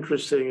so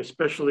interesting,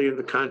 especially in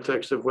the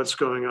context of what's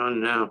going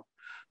on now.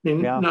 I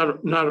mean, Yeah.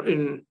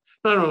 not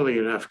only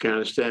in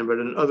Afghanistan, but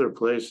in other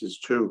places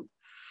too.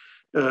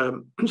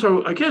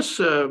 So I guess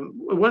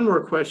one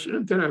more question,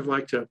 and then I'd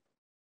like to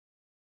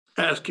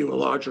ask you a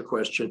larger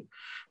question,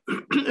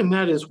 and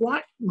that is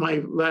why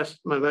my last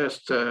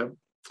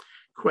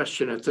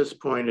question at this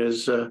point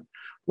is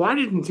why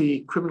didn't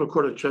the Criminal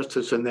Court of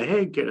Justice in The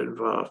Hague get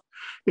involved?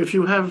 If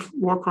you have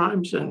war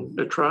crimes and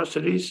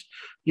atrocities,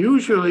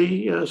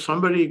 usually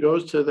somebody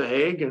goes to The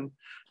Hague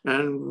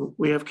and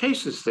we have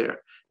cases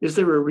there. Is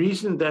there a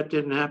reason that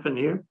didn't happen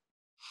here?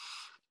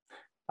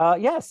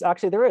 Yes,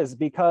 actually there is,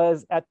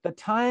 because at the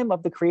time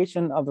of the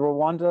creation of the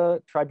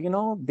Rwanda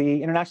Tribunal,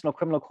 the International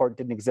Criminal Court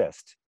didn't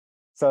exist.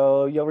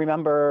 So you'll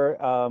remember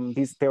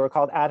they were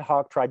called ad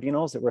hoc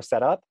tribunals that were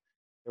set up.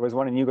 There was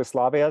one in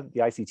Yugoslavia,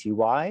 the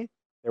ICTY.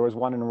 There was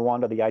one in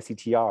Rwanda, the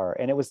ICTR.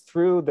 And it was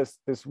through this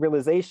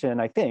realization,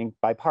 I think,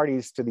 by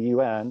parties to the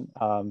UN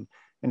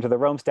and to the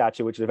Rome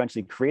Statute, which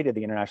eventually created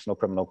the International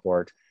Criminal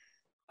Court,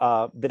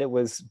 that it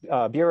was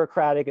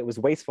bureaucratic, it was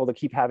wasteful to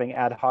keep having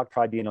ad hoc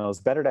tribunals,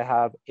 better to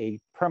have a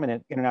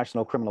permanent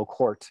International Criminal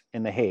Court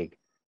in The Hague.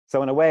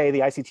 So in a way,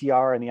 the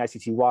ICTR and the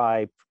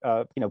ICTY,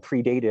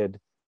 predated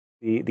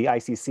the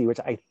ICC, which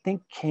I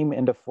think came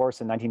into force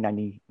in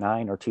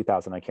 1999 or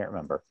 2000, I can't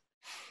remember.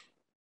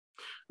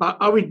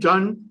 Are we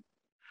done?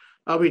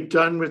 Are we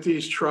done with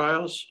these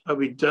trials? Are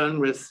we done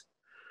with,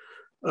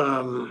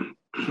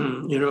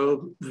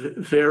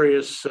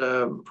 various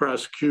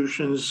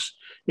prosecutions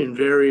in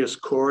various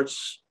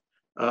courts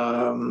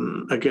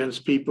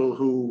against people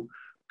who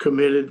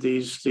committed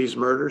these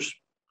murders?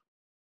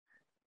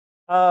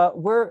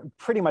 We're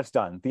pretty much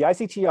done. The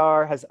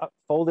ICTR has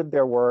folded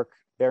their work.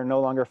 They're no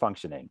longer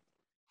functioning.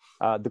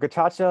 The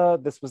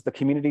gacaca, this was the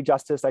community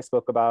justice I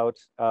spoke about.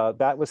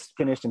 That was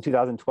finished in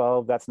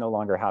 2012. That's no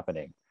longer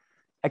happening.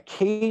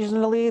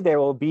 Occasionally, there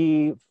will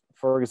be,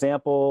 for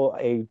example,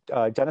 a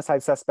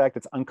genocide suspect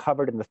that's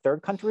uncovered in the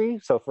third country.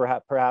 So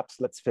perhaps,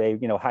 let's say,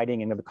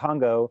 hiding in the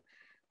Congo,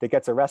 that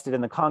gets arrested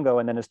in the Congo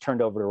and then is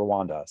turned over to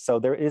Rwanda. So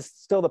there is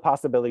still the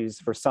possibilities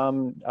for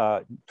some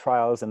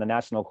trials in the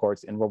national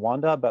courts in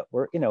Rwanda, but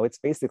it's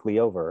basically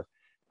over.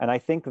 And I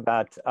think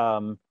that,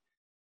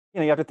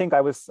 you have to think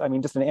just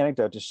an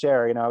anecdote to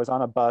share, I was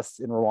on a bus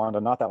in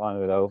Rwanda not that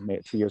long ago,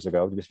 2 years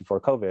ago, just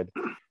before COVID.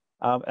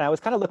 And I was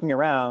kind of looking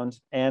around,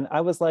 and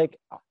I was like,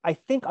 I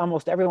think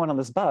almost everyone on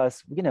this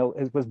bus,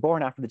 was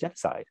born after the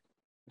genocide,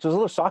 which was a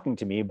little shocking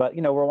to me. But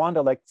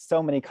Rwanda, like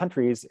so many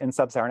countries in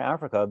sub-Saharan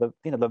Africa,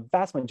 the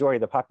vast majority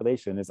of the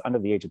population is under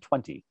the age of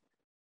 20.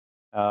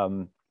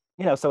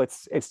 So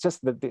it's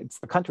just it's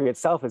the country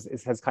itself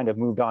has kind of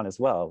moved on as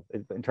well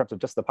in terms of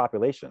just the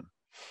population.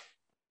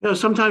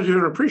 Sometimes you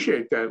don't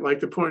appreciate that. Like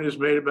the point is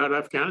made about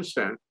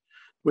Afghanistan.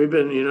 The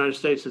United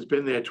States has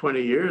been there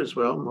 20 years.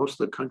 Well, most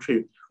of the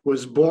country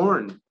was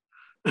born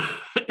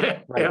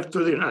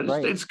after the United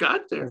States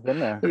got there. Been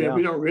there.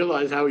 We don't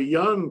realize how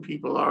young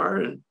people are,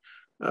 and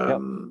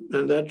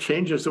that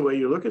changes the way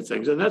you look at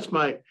things. And that's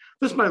my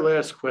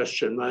last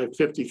question, my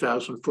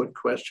 50,000-foot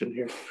question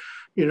here.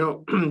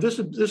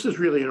 This is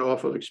really an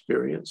awful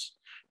experience.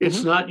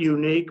 It's not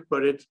unique,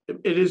 but it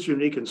is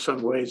unique in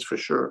some ways, for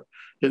sure,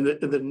 in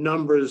the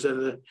numbers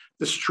and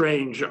the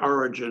strange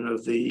origin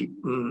of the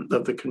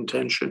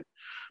contention,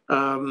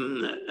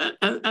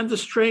 and the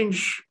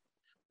strange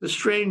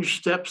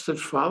steps that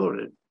followed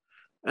it,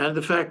 and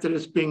the fact that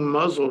it's being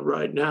muzzled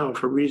right now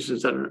for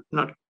reasons that are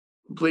not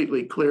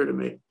completely clear to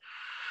me.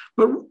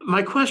 But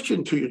my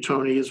question to you,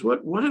 Tony, is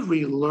what have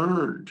we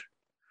learned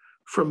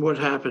from what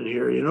happened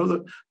here?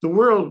 The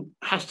world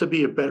has to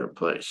be a better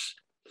place.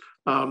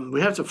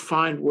 We have to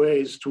find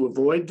ways to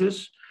avoid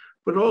this,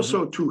 but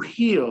also to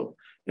heal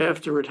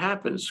after it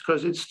happens,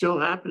 because it's still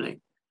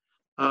happening.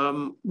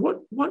 What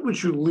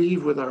would you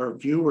leave with our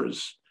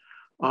viewers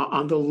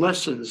on the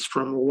lessons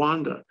from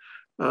Rwanda,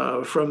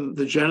 from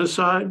the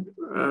genocide,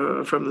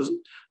 from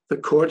the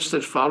courts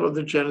that followed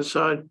the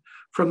genocide,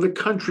 from the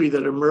country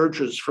that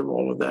emerges from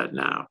all of that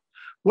now?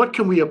 What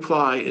can we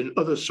apply in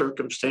other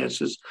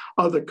circumstances,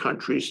 other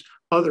countries,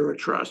 other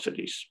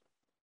atrocities?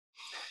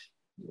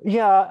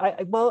 Yeah,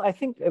 I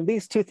think at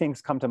least two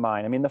things come to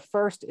mind. I mean, the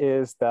first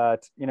is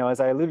that, as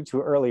I alluded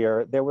to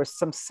earlier, there were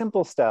some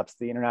simple steps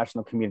the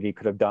international community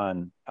could have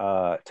done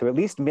to at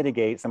least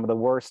mitigate some of the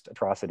worst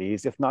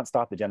atrocities, if not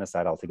stop the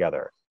genocide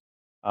altogether.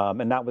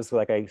 And that was,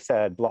 like I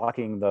said,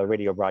 blocking the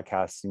radio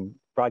broadcasts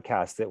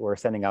that were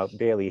sending out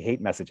daily hate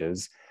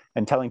messages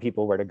and telling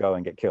people where to go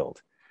and get killed.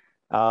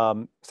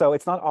 So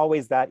it's not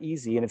always that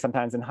easy, and it's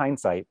sometimes in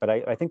hindsight. But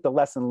I think the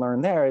lesson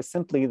learned there is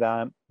simply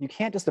that you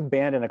can't just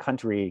abandon a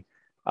country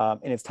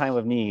in its time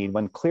of need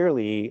when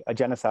clearly a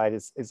genocide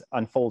is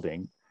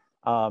unfolding,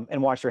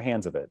 and wash your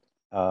hands of it.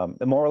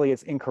 Morally,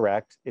 it's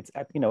incorrect. It's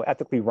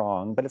ethically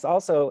wrong. But it's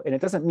also, and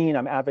it doesn't mean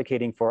I'm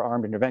advocating for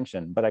armed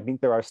intervention, but I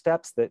think there are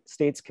steps that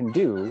states can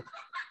do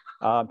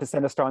to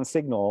send a strong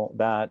signal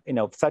that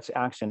such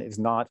action is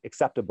not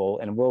acceptable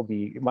and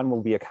one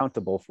will be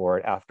accountable for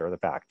it after the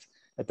fact,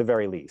 at the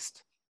very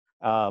least.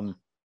 So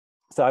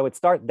I would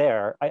start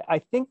there. I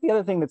think the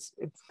other thing that's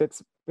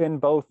been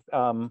both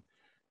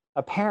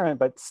apparent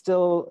but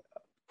still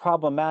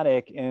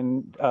problematic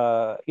in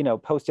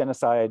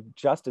post-genocide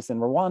justice in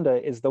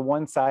Rwanda is the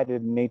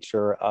one-sided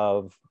nature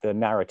of the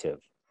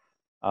narrative.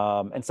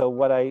 And so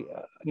what I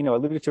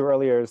alluded to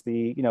earlier is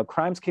the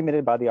crimes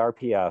committed by the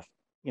RPF,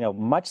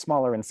 much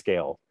smaller in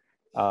scale.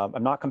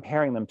 I'm not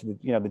comparing them to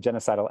the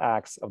genocidal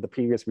acts of the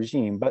previous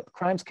regime, but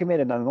crimes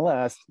committed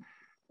nonetheless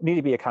need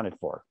to be accounted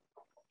for.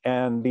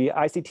 And the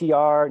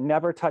ICTR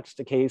never touched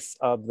a case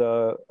of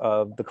the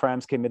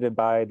crimes committed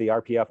by the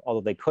RPF, although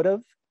they could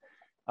have.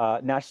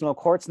 National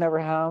courts never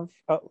have.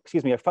 A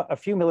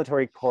few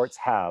military courts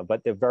have,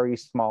 but a very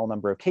small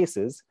number of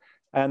cases.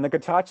 And the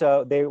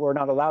Gacaca, they were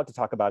not allowed to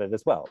talk about it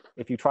as well.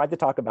 If you tried to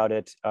talk about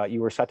it, you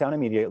were shut down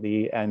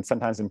immediately and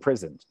sometimes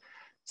imprisoned.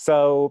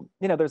 So,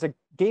 there's a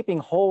gaping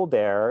hole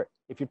there.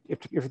 If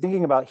you're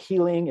thinking about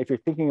healing, if you're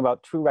thinking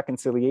about true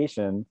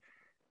reconciliation,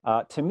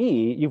 to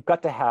me, you've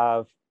got to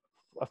have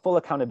a full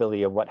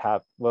accountability of what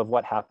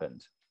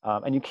happened.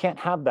 And you can't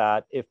have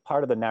that if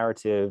part of the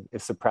narrative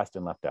is suppressed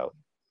and left out.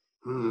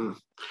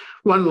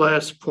 One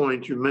last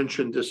point, you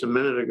mentioned this a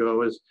minute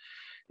ago,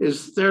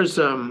 is there's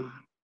a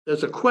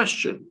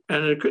question,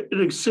 and it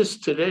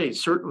exists today,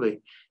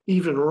 certainly,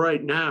 even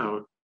right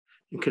now,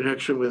 in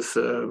connection with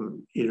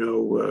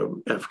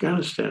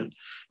Afghanistan.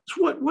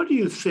 So what do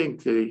you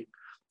think the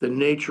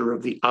nature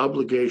of the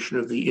obligation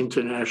of the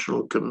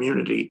international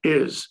community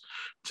is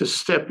to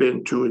step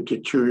into a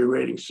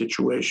deteriorating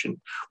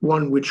situation,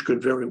 one which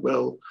could very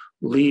well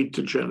lead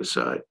to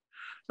genocide?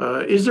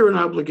 Is there an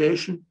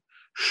obligation?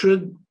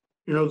 Should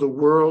the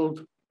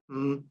world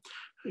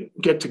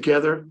get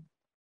together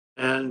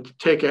and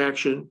take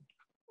action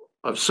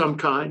of some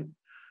kind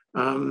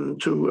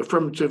to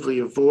affirmatively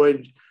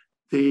avoid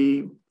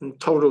the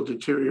total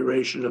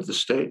deterioration of the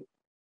state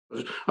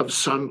of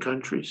some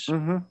countries?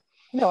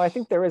 I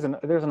think there's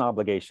an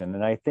obligation,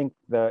 and I think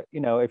that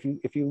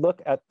if you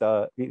look at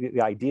the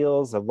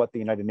ideals of what the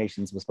United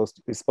Nations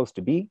is supposed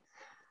to be,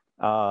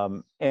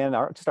 and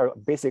our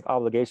basic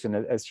obligation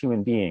as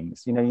human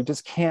beings, you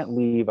just can't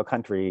leave a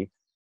country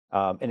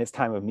in its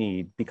time of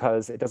need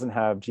because it doesn't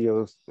have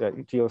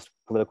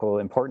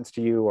geopolitical importance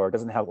to you, or it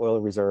doesn't have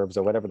oil reserves,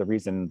 or whatever the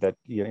reason that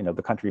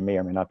the country may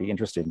or may not be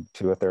interested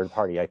to a third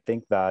party. I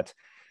think that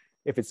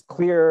if it's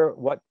clear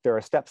there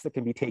are steps that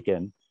can be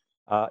taken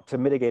to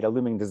mitigate a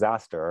looming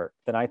disaster,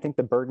 then I think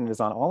the burden is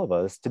on all of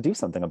us to do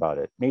something about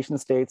it, nation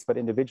states, but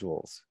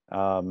individuals.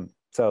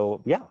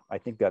 So yeah, I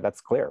think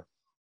that's clear.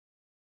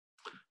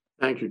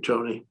 Thank you,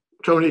 Tony.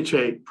 Tony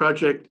Tate,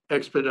 Project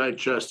Expedite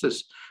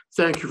Justice.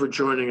 Thank you for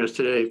joining us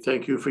today.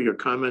 Thank you for your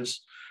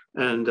comments,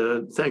 and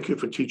thank you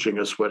for teaching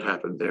us what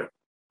happened there.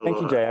 Aloha.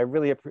 Thank you, Jay. I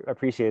really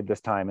appreciated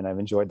this time, and I've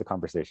enjoyed the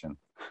conversation.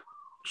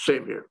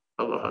 Same here.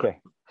 Aloha. Okay,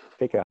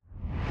 take care.